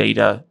old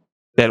data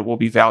that will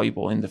be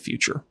valuable in the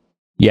future?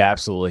 Yeah,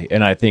 absolutely.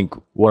 And I think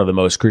one of the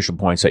most crucial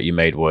points that you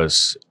made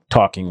was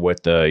talking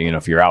with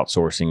if you're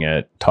outsourcing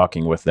it,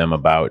 talking with them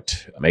about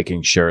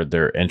making sure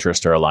their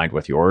interests are aligned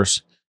with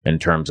yours in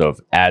terms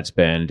of ad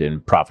spend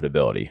and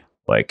profitability.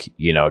 Like,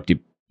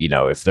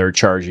 if they're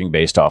charging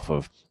based off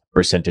of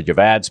percentage of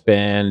ad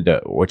spend,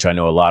 which I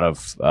know a lot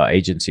of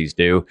agencies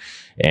do,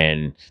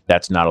 and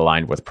that's not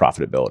aligned with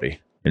profitability.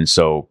 And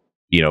so,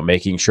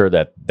 making sure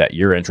that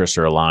your interests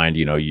are aligned,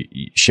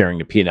 sharing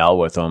the P&L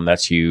with them,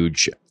 that's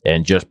huge.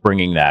 And just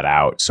bringing that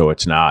out. So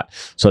it's not,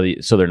 so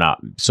they're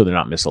not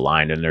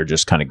misaligned, and they're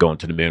just kind of going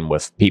to the moon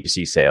with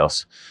PPC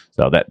sales.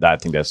 So that I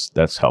think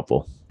that's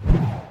helpful.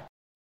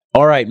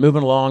 All right,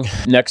 moving along.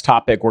 Next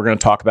topic we're going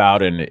to talk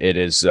about, and it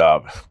is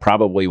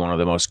probably one of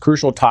the most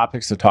crucial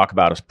topics to talk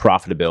about, is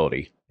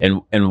profitability.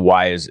 And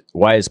why is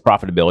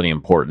profitability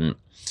important?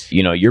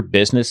 Your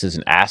business is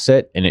an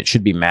asset, and it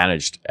should be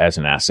managed as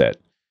an asset.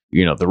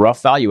 The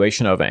rough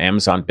valuation of an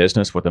Amazon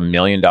business with $1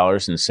 million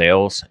in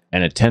sales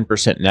and a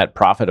 10% net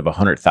profit of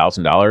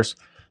 $100,000,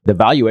 the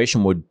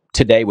valuation would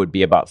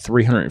be about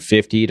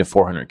 $350,000 to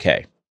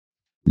 $400,000.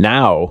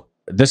 Now,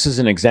 this is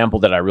an example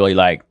that I really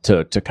like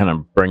to kind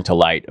of bring to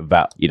light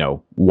about,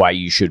 why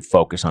you should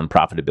focus on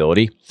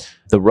profitability.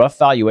 The rough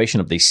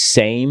valuation of the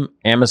same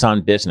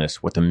Amazon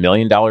business with $1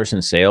 million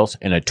in sales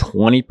and a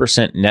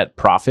 20% net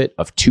profit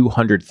of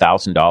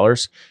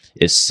 $200,000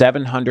 is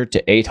 $700,000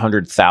 to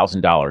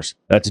 $800,000.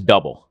 That's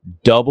double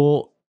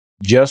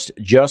just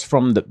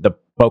from the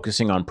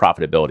focusing on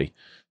profitability.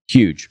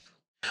 Huge.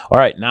 All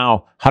right,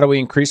 now how do we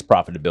increase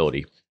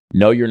profitability?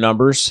 Know your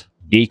numbers,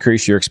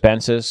 decrease your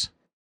expenses,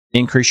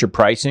 increase your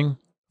pricing,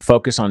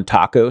 focus on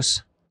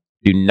TACOS.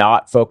 Do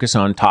not focus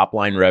on top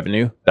line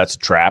revenue. That's a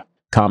trap,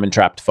 common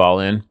trap to fall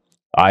in.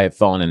 I have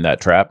fallen in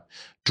that trap.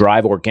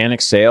 Drive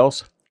organic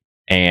sales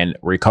and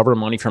recover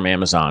money from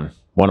Amazon.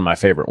 One of my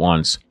favorite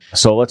ones.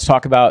 So let's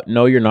talk about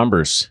know your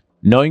numbers.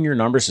 Knowing your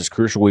numbers is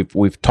crucial.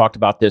 We've talked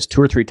about this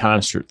 2 or 3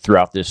 times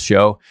throughout this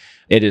show.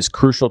 It is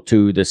crucial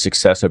to the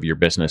success of your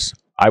business.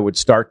 I would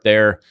start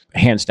there,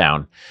 hands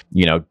down.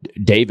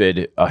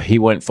 David, he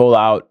went full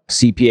out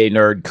CPA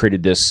nerd,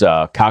 created this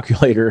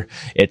calculator.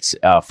 It's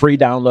a free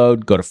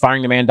download. Go to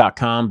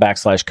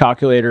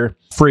firingtheman.com/calculator.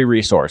 Free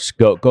resource.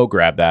 Go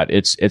grab that.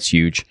 It's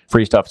huge.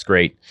 Free stuff's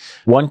great.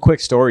 One quick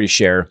story to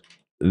share.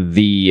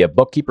 The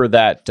bookkeeper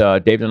that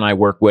David and I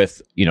work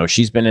with,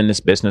 she's been in this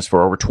business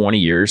for over 20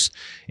 years.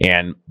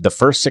 And the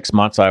first 6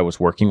 months I was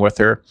working with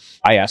her,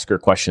 I asked her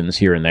questions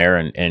here and there.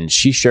 And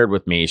she shared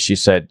with me, she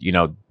said,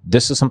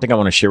 this is something I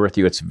want to share with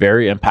you. It's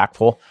very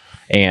impactful.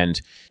 And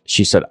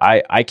she said,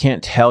 I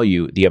can't tell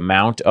you the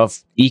amount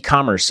of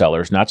e-commerce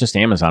sellers, not just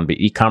Amazon, but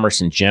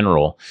e-commerce in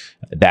general,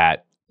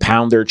 that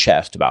pound their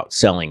chest about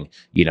selling,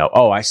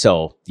 I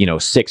sell,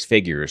 6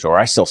 figures or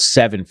I sell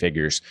 7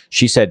 figures.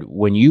 She said,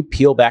 when you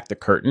peel back the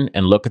curtain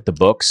and look at the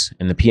books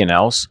and the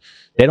P&Ls,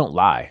 they don't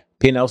lie.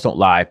 P&Ls don't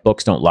lie.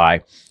 Books don't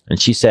lie. And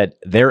she said,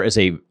 there is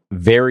a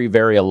very,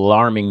 very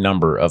alarming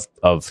number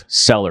of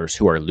sellers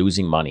who are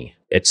losing money.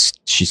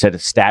 She said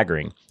it's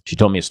staggering. She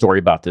told me a story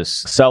about this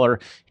seller.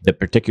 The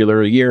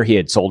particular year, he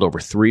had sold over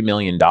 $3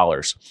 million.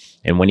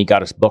 And when he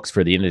got his books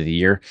for the end of the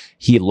year,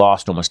 he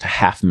lost almost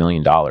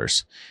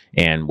 $500,000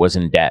 and was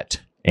in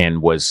debt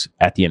and was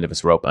at the end of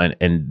his rope.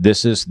 And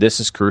this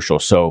is crucial.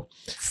 So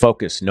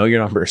focus, know your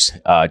numbers.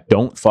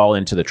 Don't fall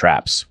into the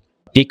traps.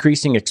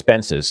 Decreasing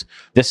expenses.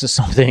 This is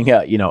something,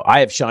 I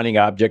have shining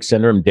object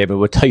syndrome. David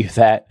will tell you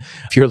that.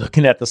 If you're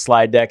looking at the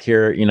slide deck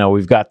here,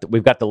 we've got the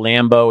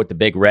Lambo with the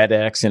big red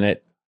X in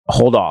it.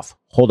 Hold off.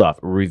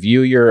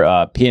 Review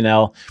your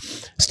P&L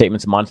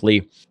statements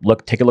monthly.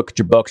 Take a look at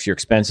your books, your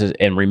expenses,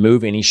 and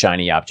remove any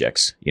shiny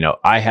objects.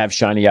 I have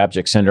shiny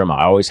object syndrome.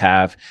 I always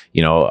have.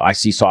 I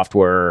see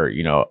software.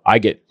 I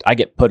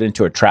get put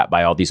into a trap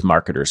by all these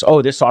marketers.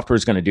 Oh, this software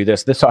is going to do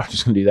this. This software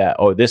is going to do that.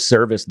 Oh, this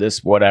service,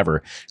 this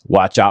whatever.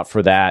 Watch out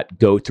for that.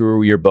 Go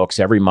through your books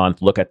every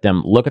month. Look at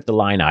them. Look at the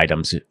line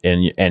items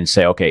and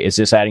say, okay, is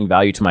this adding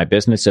value to my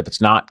business? If it's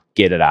not,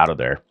 get it out of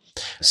there.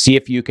 See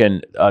if you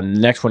can.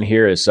 Next one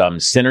here is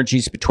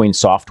synergies between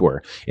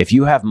software. If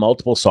you have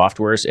multiple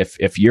softwares,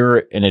 if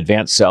you're an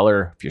advanced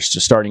seller, if you're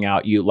just starting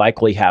out, you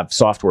likely have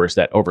softwares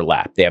that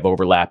overlap. They have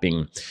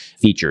overlapping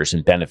features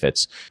and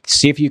benefits.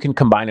 See if you can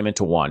combine them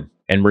into one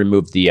and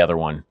remove the other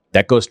one.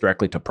 That goes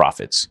directly to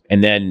profits.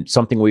 And then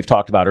something we've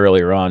talked about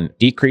earlier on,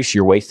 decrease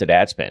your wasted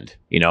ad spend.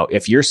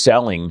 If you're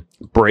selling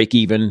break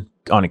even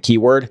on a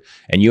keyword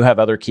and you have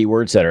other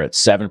keywords that are at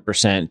 7%,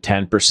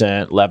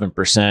 10%,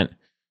 11%,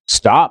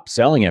 stop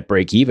selling at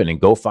break even and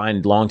go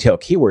find long tail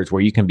keywords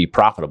where you can be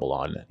profitable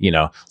on.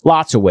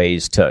 Lots of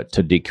ways to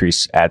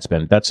decrease ad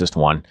spend. That's just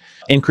one.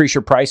 Increase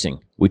your pricing.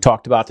 We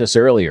talked about this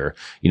earlier.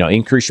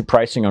 Increase your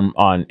pricing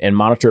on and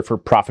monitor for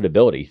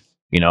profitability.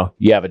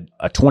 You have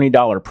a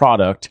 $20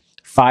 product,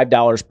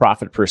 $5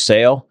 profit per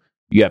sale.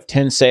 You have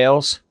 10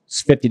 sales,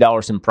 it's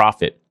 $50 in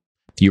profit.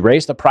 If you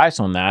raise the price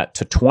on that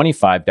to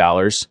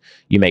 $25,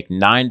 you make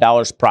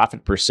 $9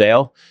 profit per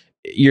sale.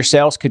 Your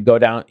sales could go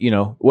down,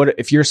 what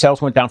if your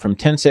sales went down from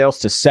 10 sales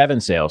to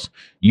 7 sales,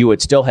 you would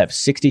still have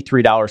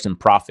 $63 in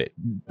profit,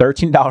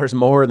 $13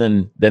 more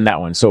than that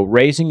one. So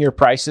raising your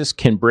prices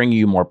can bring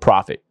you more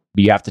profit,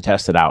 but you have to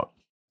test it out.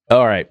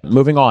 All right,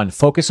 moving on.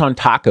 Focus on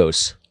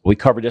tacos. We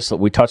covered this.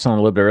 We touched on it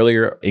a little bit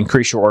earlier.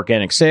 Increase your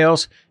organic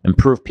sales,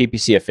 improve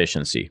PPC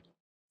efficiency.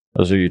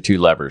 Those are your 2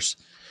 levers.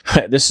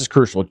 This is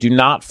crucial. Do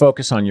not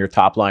focus on your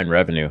top line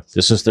revenue.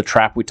 This is the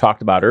trap we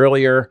talked about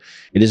earlier.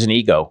 It is an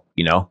ego.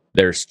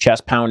 There's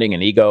chest pounding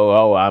and ego.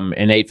 Oh, I'm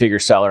an 8-figure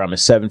seller. I'm a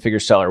 7-figure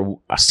seller,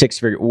 a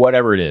 6-figure,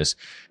 whatever it is.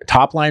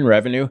 Top line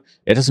revenue,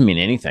 it doesn't mean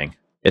anything.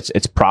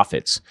 It's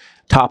profits.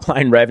 Top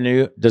line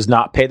revenue does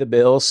not pay the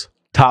bills.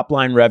 Top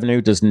line revenue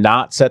does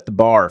not set the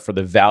bar for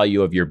the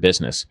value of your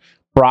business.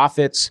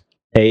 Profits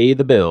pay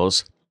the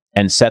bills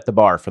and set the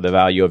bar for the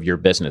value of your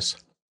business.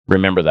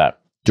 Remember that.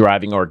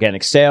 Driving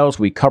organic sales,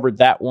 we covered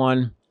that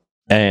one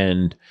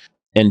and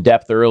in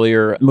depth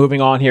earlier. Moving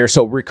on here.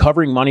 So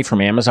recovering money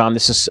from Amazon,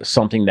 this is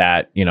something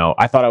that,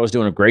 I thought I was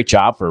doing a great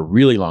job for a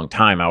really long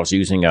time. I was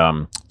using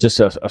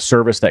just a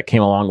service that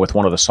came along with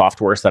one of the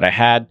softwares that I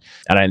had,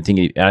 and I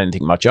didn't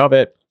think much of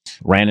it.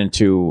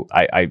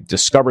 I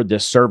discovered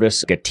this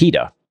service,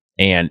 Getida,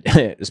 and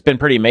it's been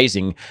pretty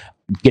amazing.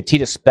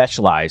 Getida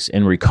specialize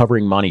in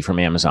recovering money from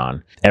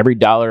Amazon. Every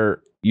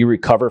dollar you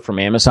recover from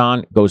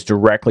Amazon goes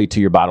directly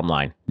to your bottom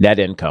line, net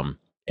income.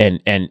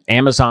 And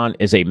Amazon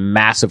is a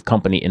massive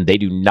company and they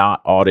do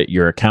not audit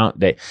your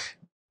account.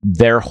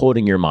 They're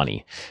holding your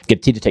money.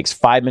 Getida takes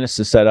 5 minutes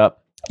to set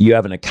up. You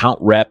have an account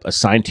rep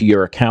assigned to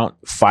your account,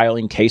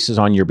 filing cases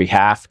on your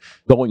behalf,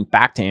 going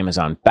back to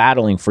Amazon,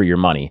 battling for your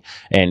money.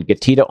 And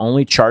Getida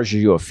only charges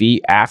you a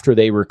fee after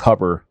they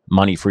recover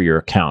money for your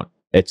account.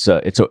 It's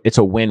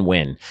a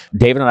win-win.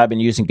 David and I have been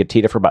using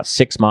Getida for about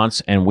 6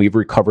 months, and we've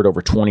recovered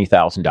over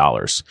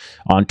 $20,000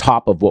 on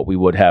top of what we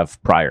would have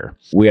prior.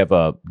 We have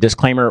a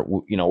disclaimer.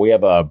 We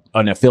have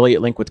an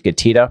affiliate link with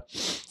Getida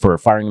for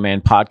Firing the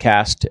Man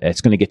podcast.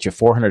 It's going to get you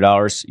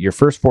 $400, your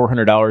first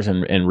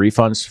 $400 in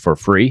refunds for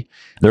free.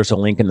 There's a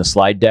link in the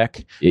slide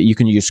deck. You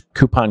can use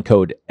coupon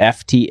code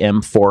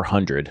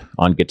FTM400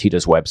 on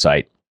Getida's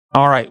website.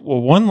 All right.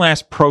 Well, one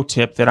last pro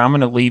tip that I'm going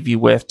to leave you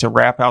with to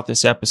wrap out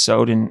this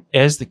episode. And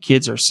as the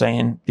kids are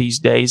saying these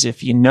days,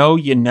 if you know,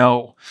 you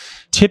know.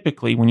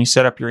 Typically, when you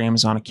set up your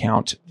Amazon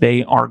account,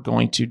 they are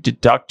going to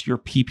deduct your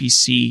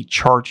PPC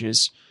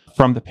charges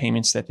from the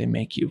payments that they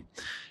make you.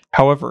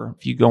 However,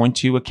 if you go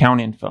into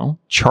account info,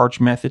 charge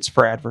methods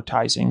for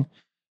advertising,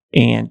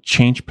 and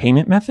change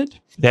payment method.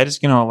 That is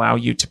going to allow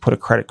you to put a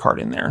credit card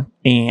in there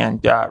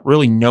and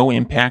really no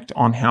impact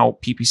on how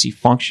PPC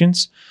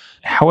functions.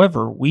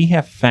 However, we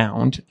have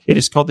found it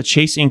is called the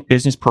Chase Inc.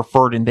 Business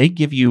Preferred, and they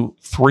give you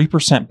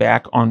 3%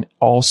 back on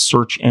all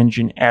search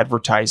engine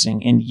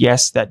advertising. And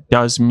yes, that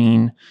does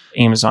mean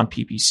Amazon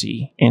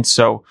PPC. And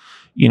so,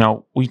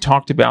 we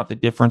talked about the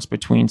difference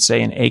between,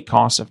 say, an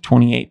ACoS of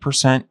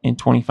 28% and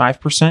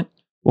 25%.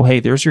 Well, hey,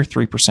 there's your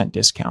 3%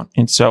 discount.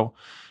 And so,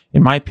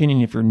 in my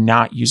opinion, if you're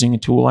not using a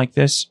tool like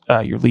this,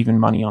 you're leaving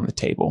money on the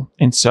table.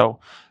 And so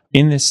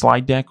in this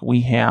slide deck, we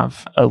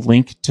have a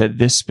link to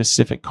this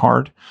specific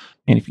card.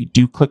 And if you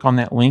do click on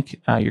that link,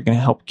 you're going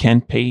to help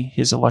Ken pay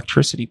his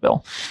electricity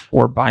bill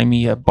or buy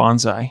me a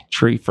bonsai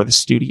tree for the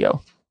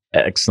studio.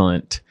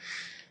 Excellent.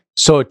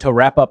 So to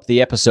wrap up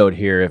the episode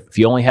here, if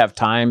you only have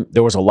time,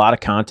 there was a lot of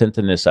content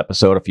in this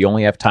episode. If you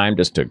only have time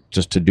just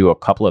to do a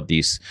couple of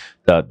these,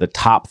 the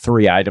top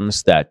 3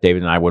 items that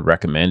David and I would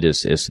recommend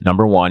is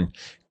number 1,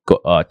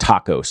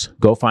 tacos.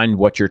 Go find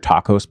what your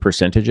tacos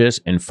percentage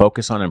is and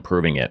focus on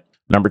improving it.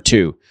 Number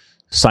 2,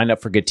 sign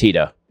up for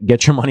Getita.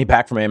 Get your money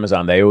back from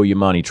Amazon. They owe you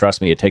money.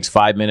 Trust me, it takes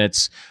 5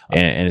 minutes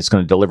and it's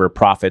going to deliver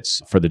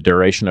profits for the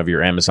duration of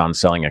your Amazon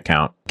selling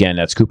account. Again,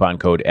 that's coupon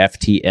code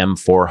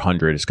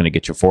FTM400. It's going to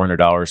get you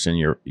 $400 in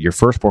your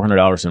first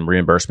 $400 in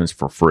reimbursements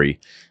for free.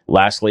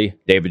 Lastly,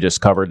 David just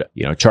covered,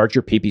 charge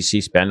your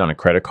PPC spend on a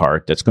credit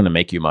card. That's going to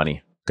make you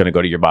money. Going to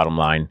go to your bottom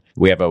line.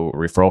 We have a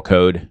referral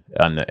code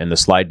in the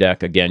slide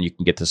deck. Again, you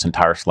can get this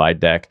entire slide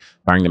deck,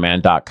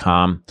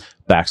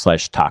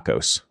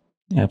 firingtheman.com/tacos.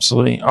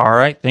 Absolutely. All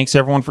right. Thanks,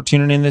 everyone, for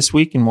tuning in this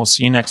week, and we'll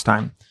see you next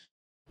time.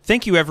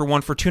 Thank you,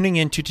 everyone, for tuning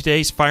in to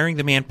today's Firing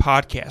the Man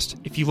podcast.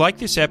 If you like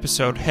this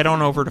episode, head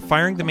on over to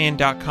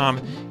firingtheman.com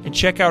and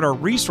check out our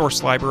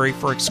resource library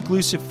for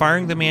exclusive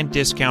Firing the Man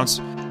discounts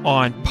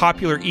on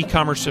popular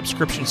e-commerce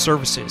subscription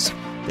services.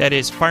 That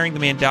is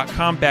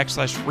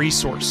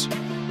firingtheman.com/resource.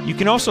 You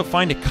can also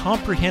find a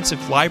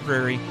comprehensive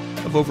library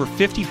of over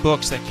 50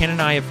 books that Ken and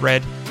I have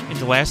read in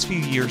the last few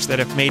years that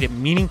have made a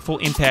meaningful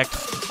impact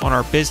on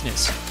our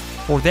business.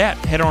 For that,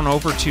 head on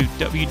over to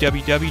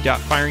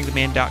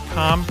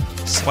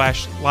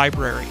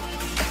www.firingtheman.com/library.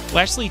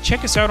 Lastly,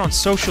 check us out on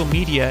social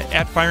media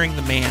at Firing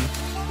the Man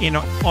and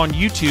on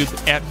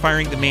YouTube at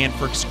Firing the Man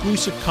for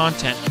exclusive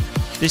content.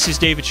 This is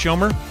David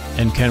Schomer.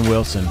 And Ken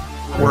Wilson.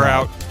 We're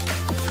out.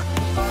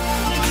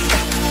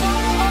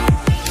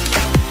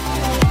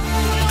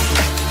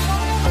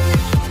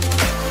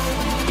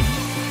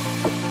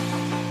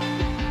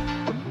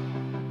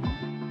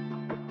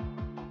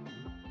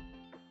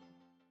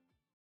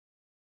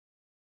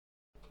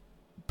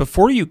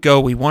 Before you go,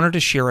 we wanted to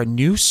share a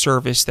new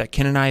service that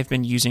Ken and I have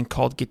been using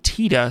called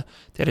Getita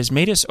that has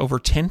made us over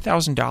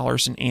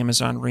 $10,000 in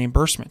Amazon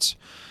reimbursements.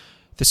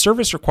 The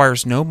service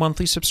requires no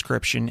monthly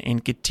subscription,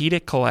 and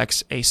Getita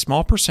collects a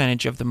small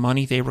percentage of the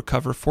money they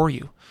recover for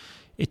you.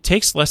 It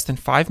takes less than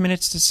 5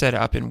 minutes to set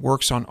up and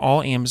works on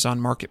all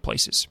Amazon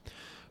marketplaces.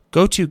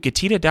 Go to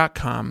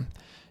Getita.com,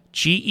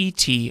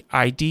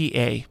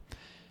 Getida.com,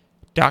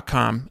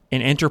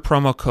 and enter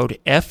promo code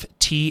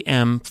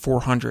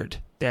FTM400.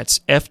 That's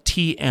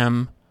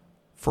FTM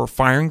for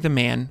Firing the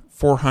Man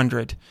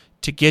 400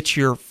 to get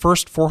your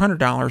first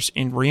 $400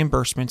 in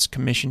reimbursements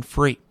commission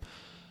free.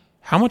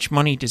 How much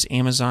money does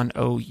Amazon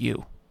owe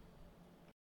you?